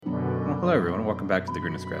Hello, everyone. Welcome back to the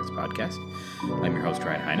Goodness Grass Podcast. I'm your host,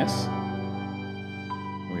 Ryan Highness.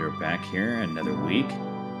 We are back here another week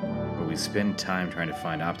where we spend time trying to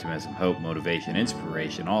find optimism, hope, motivation,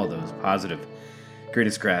 inspiration, all those positive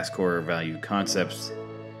Goodness Grass core value concepts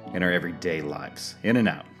in our everyday lives, in and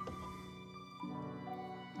out.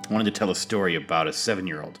 I wanted to tell a story about a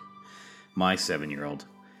 7-year-old, my 7-year-old.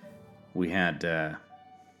 We had the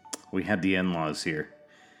in-laws here,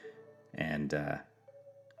 and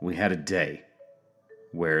we had a day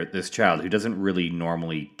where this child, who doesn't really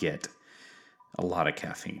normally get a lot of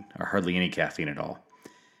caffeine, or hardly any caffeine at all,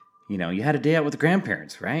 you had a day out with the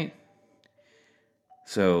grandparents, right?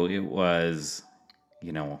 So it was,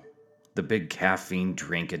 the big caffeine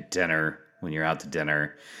drink at dinner when you're out to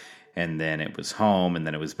dinner, and then it was home, and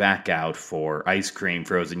then it was back out for ice cream,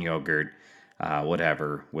 frozen yogurt,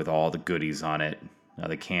 whatever, with all the goodies on it,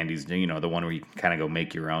 the candies, the one where you can kind of go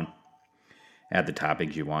make your own. Add the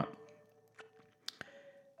toppings you want.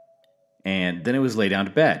 And then it was lay down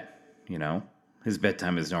to bed, His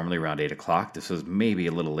bedtime is normally around 8 o'clock. This was maybe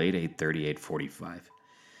a little late, 8:30, 8:45.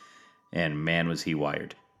 And man, was he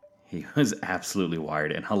wired. He was absolutely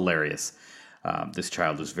wired and hilarious. This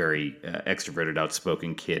child was very extroverted,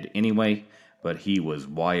 outspoken kid anyway, but he was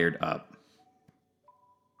wired up.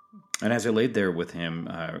 And as I laid there with him,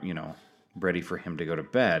 ready for him to go to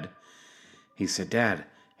bed, he said, "Dad,"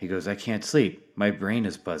 he goes, "I can't sleep. My brain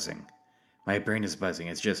is buzzing. My brain is buzzing.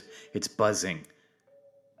 It's buzzing."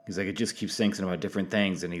 He's like, "It just keeps thinking about different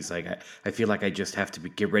things." And he's like, I feel like I just have to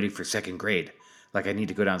get ready for second grade. Like I need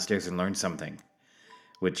to go downstairs and learn something."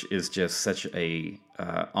 Which is just such a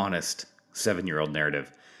honest 7-year-old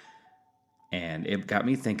narrative. And it got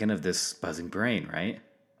me thinking of this buzzing brain, right?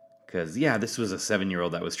 Because, this was a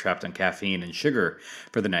 7-year-old that was trapped on caffeine and sugar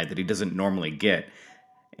for the night that he doesn't normally get.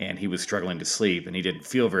 And he was struggling to sleep, and he didn't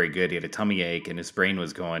feel very good. He had a tummy ache, and his brain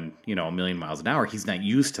was going, a million miles an hour. He's not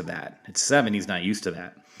used to that. At 7, he's not used to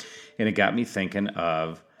that. And it got me thinking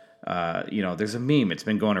of, there's a meme. It's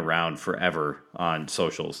been going around forever on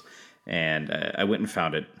socials. And I went and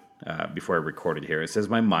found it before I recorded here. It says,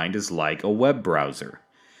 "My mind is like a web browser.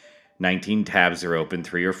 19 tabs are open,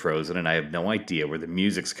 3 are frozen, and I have no idea where the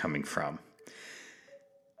music's coming from."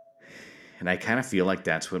 And I kind of feel like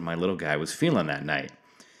that's what my little guy was feeling that night.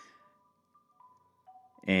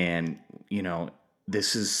 And,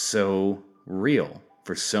 this is so real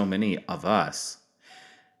for so many of us,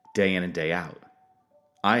 day in and day out.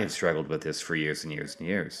 I have struggled with this for years and years and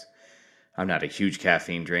years. I'm not a huge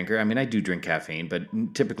caffeine drinker. I mean, I do drink caffeine,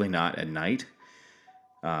 but typically not at night.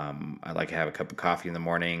 I like to have a cup of coffee in the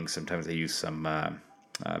morning. Sometimes I use some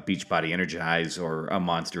Beachbody Energize or a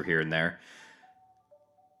Monster here and there.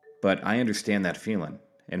 But I understand that feeling.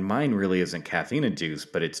 And mine really isn't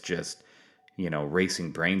caffeine-induced, but it's just,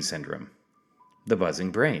 racing brain syndrome. The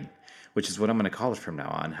buzzing brain, which is what I'm going to call it from now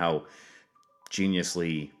on. How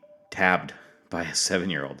geniusly tabbed by a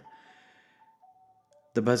 7-year-old.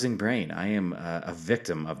 The buzzing brain. I am a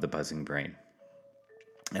victim of the buzzing brain.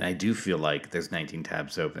 And I do feel like there's 19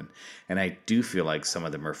 tabs open. And I do feel like some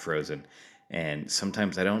of them are frozen. And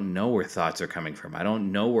sometimes I don't know where thoughts are coming from. I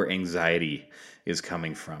don't know where anxiety is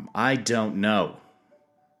coming from. I don't know.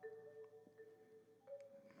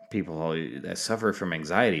 People that suffer from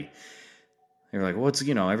anxiety, they're like,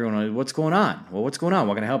 everyone, what's going on? Well, what's going on?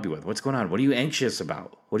 What can I help you with? What's going on? What are you anxious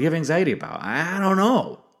about? What do you have anxiety about? I don't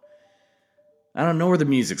know. I don't know where the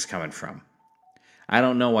music's coming from. I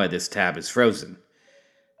don't know why this tab is frozen.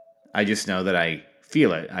 I just know that I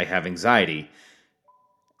feel it. I have anxiety.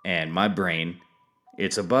 And my brain,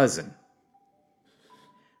 it's a buzzing.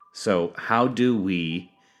 So how do we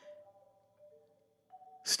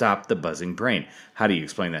stop the buzzing brain? How do you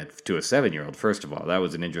explain that to a 7-year-old? First of all, that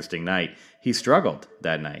was an interesting night. He struggled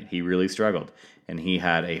that night. He really struggled. And he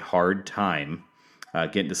had a hard time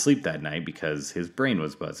getting to sleep that night because his brain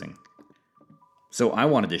was buzzing. So I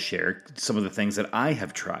wanted to share some of the things that I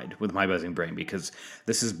have tried with my buzzing brain because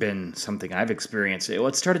this has been something I've experienced. Well,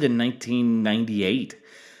 it started in 1998,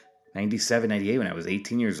 97, 98, when I was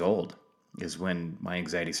 18 years old is when my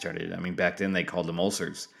anxiety started. I mean, back then they called them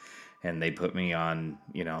ulcers, and they put me on,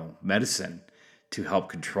 medicine to help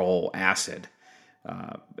control acid.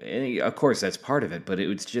 And of course, that's part of it, but it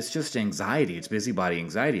was just anxiety. It's busybody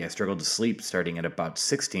anxiety. I struggled to sleep starting at about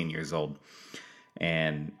 16 years old,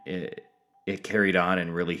 and it carried on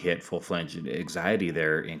and really hit full-fledged anxiety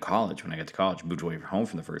there in college. When I got to college, moved away from home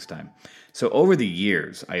for the first time. So over the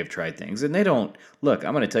years, I have tried things, and they don't, look,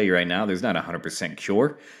 I'm going to tell you right now, there's not a 100%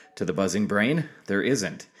 cure to the buzzing brain. There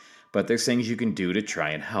isn't. But there's things you can do to try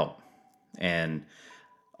and help. And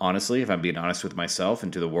honestly, if I'm being honest with myself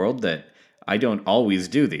and to the world, that I don't always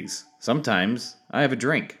do these. Sometimes I have a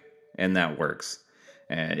drink, and that works.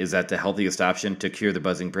 Is that the healthiest option to cure the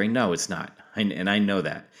buzzing brain? No, it's not. And I know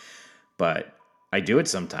that. But I do it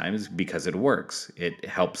sometimes because it works. It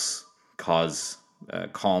helps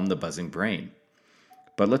calm the buzzing brain.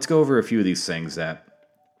 But let's go over a few of these things that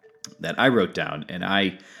I wrote down and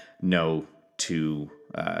I know to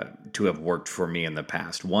have worked for me in the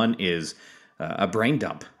past. One is a brain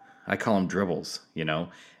dump. I call them dribbles,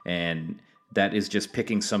 and that is just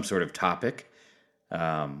picking some sort of topic.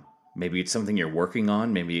 Maybe it's something you're working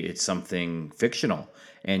on. Maybe it's something fictional,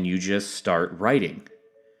 and you just start writing.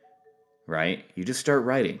 Right? You just start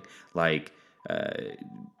writing. Like,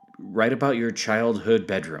 write about your childhood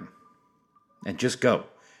bedroom, and just go.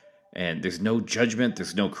 And there's no judgment,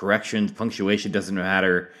 there's no corrections, punctuation doesn't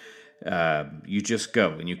matter. You just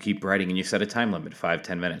go and you keep writing, and you set a time limit,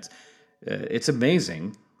 5-10 minutes. It's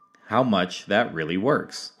amazing how much that really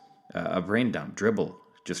works. A brain dump, dribble,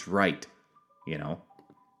 just write,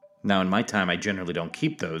 Now, in my time, I generally don't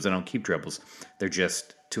keep those. I don't keep dribbles. They're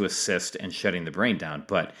just to assist in shutting the brain down.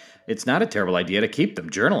 But it's not a terrible idea to keep them.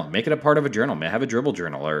 Journal them. Make it a part of a journal. Have a dribble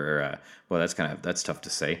journal, or that's tough to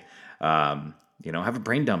say. Have a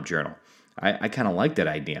brain dump journal. I kind of like that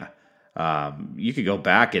idea. You could go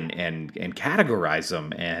back and categorize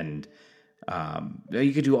them, and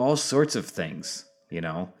you could do all sorts of things.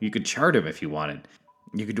 You could chart them if you wanted.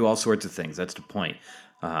 You could do all sorts of things. That's the point.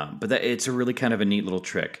 But it's a really kind of a neat little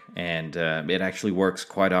trick, and it actually works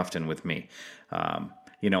quite often with me.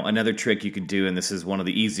 Another trick you could do, and this is one of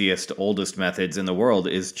the easiest, oldest methods in the world,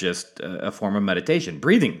 is just a form of meditation,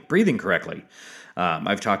 breathing correctly.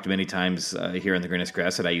 I've talked many times here in the Greenest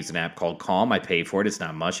Grass that I use an app called Calm. I pay for it. It's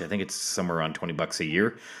not much. I think it's somewhere around $20 a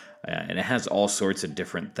year. And it has all sorts of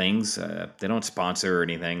different things. They don't sponsor or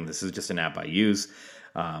anything. This is just an app I use.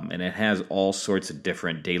 And it has all sorts of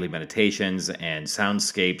different daily meditations and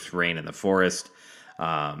soundscapes, rain in the forest.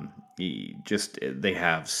 They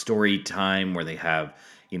have story time where they have,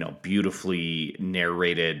 beautifully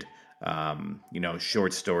narrated,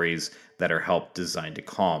 short stories that are designed to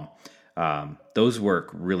calm. Those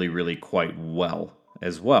work really, really quite well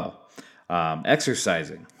as well.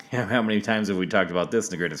 Exercising. How many times have we talked about this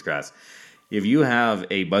in the Greenest Grass? If you have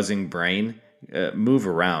a buzzing brain, move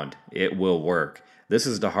around. It will work. This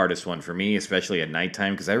is the hardest one for me, especially at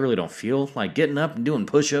nighttime, because I really don't feel like getting up and doing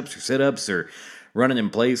push-ups or sit-ups or running in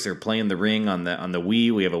place or playing the Ring on the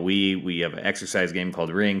Wii. We have a Wii. We have an exercise game called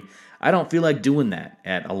Ring. I don't feel like doing that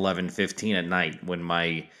at 11:15 at night when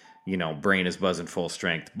my brain is buzzing full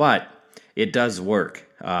strength. But it does work.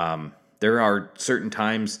 There are certain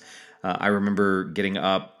times I remember getting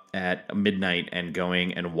up at midnight and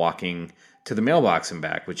going and walking to the mailbox and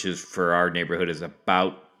back, which is for our neighborhood is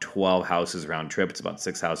about 12 houses round trip. It's about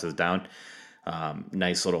 6 houses down.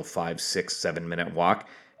 Nice little 5, 6, 7 minute walk.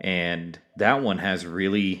 And that one has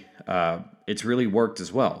really, it's really worked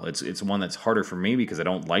as well. It's one that's harder for me because I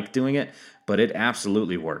don't like doing it, but it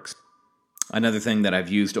absolutely works. Another thing that I've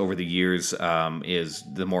used over the years is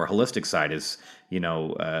the more holistic side is,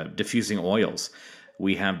 diffusing oils.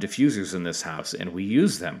 We have diffusers in this house, and we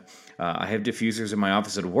use them. I have diffusers in my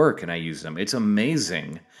office at work, and I use them. It's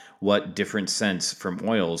amazing what different scents from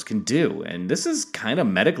oils can do, and this is kind of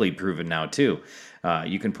medically proven now, too.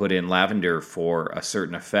 You can put in lavender for a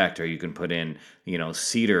certain effect, or you can put in,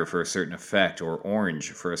 cedar for a certain effect, or orange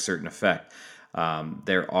for a certain effect.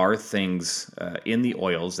 There are things in the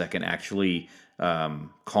oils that can actually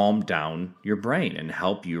calm down your brain and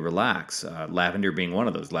help you relax. Lavender being one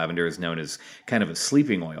of those. Lavender is known as kind of a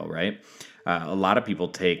sleeping oil, right? A lot of people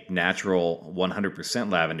take natural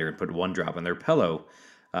 100% lavender and put 1 drop on their pillow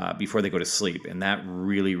before they go to sleep, and that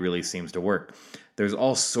really, really seems to work. There's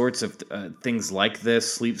all sorts of things like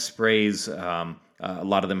this, sleep sprays. A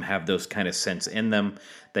lot of them have those kind of scents in them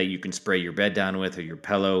that you can spray your bed down with or your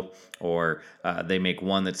pillow, or they make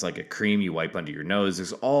one that's like a cream you wipe under your nose.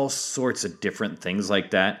 There's all sorts of different things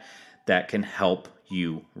like that that can help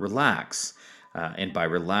you relax. And by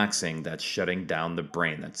relaxing, that's shutting down the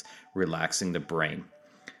brain. That's relaxing the brain.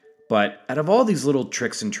 But out of all these little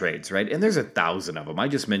tricks and trades, right, and there's 1,000 of them. I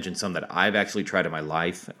just mentioned some that I've actually tried in my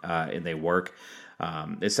life, and they work.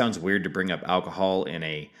 It sounds weird to bring up alcohol in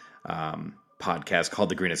a podcast called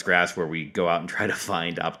The Greenest Grass, where we go out and try to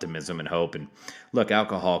find optimism and hope. And look,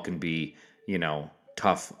 alcohol can be,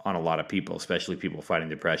 tough on a lot of people, especially people fighting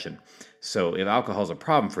depression. So if alcohol is a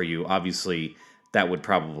problem for you, obviously that would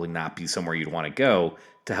probably not be somewhere you'd want to go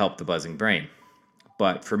to help the buzzing brain.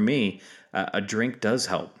 But for me, a drink does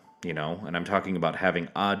help, and I'm talking about having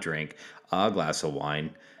a drink, a glass of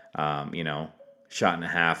wine, ounce and a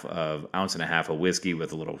half of whiskey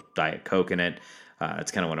with a little Diet Coke in it.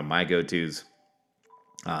 It's kind of one of my go-tos.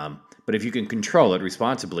 But if you can control it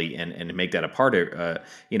responsibly and make that a part of,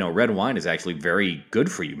 red wine is actually very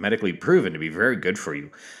good for you, medically proven to be very good for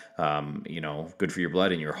you, good for your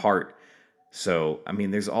blood and your heart. So, I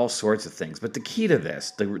mean, there's all sorts of things. But the key to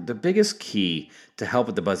this, the biggest key to help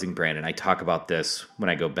with the buzzing brain, and I talk about this when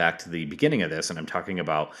I go back to the beginning of this, and I'm talking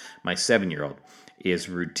about my 7-year-old, is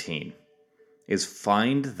routine. Is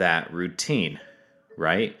find that routine,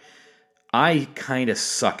 right? I kind of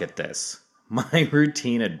suck at this. My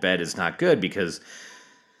routine at bed is not good because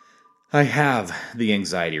I have the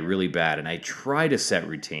anxiety really bad, and I try to set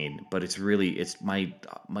routine, but it's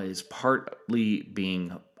partly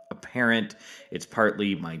being a parent. It's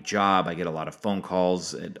partly my job. I get a lot of phone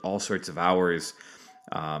calls at all sorts of hours,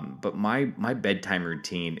 but my bedtime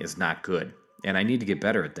routine is not good, and I need to get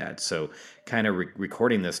better at that. So, kind of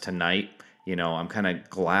recording this tonight, I'm kind of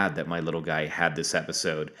glad that my little guy had this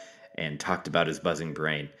episode and talked about his buzzing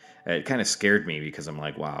brain. It kind of scared me because I'm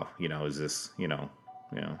like, wow, is this,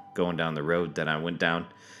 going down the road that I went down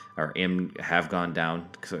or have gone down?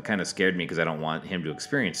 So it kind of scared me because I don't want him to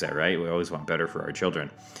experience that, right? We always want better for our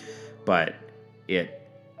children. But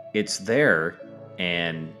it's there,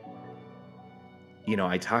 and,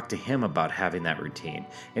 I talked to him about having that routine,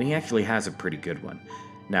 and he actually has a pretty good one.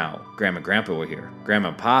 Now, Grandma and Grandpa were here. Grandma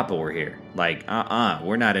and Papa were here. Like,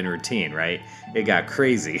 we're not in routine, right? It got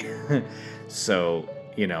crazy. So,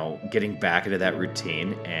 getting back into that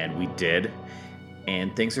routine, and we did,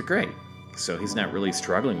 and things are great. So he's not really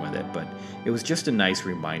struggling with it, but it was just a nice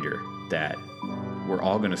reminder that we're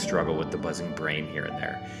all going to struggle with the buzzing brain here and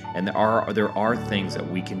there. And there are things that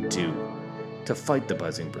we can do to fight the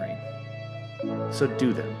buzzing brain. So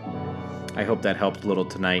do them. I hope that helped a little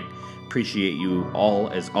tonight. Appreciate you all,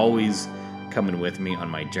 as always, coming with me on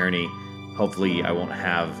my journey. Hopefully I won't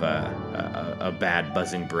have a bad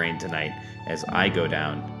buzzing brain tonight as I go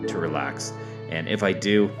down to relax. And if I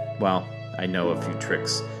do, well, I know a few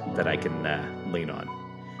tricks that I can lean on.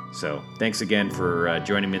 So thanks again for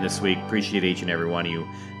joining me this week. Appreciate each and every one of you.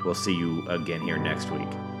 We'll see you again here next week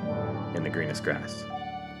in the greenest grass.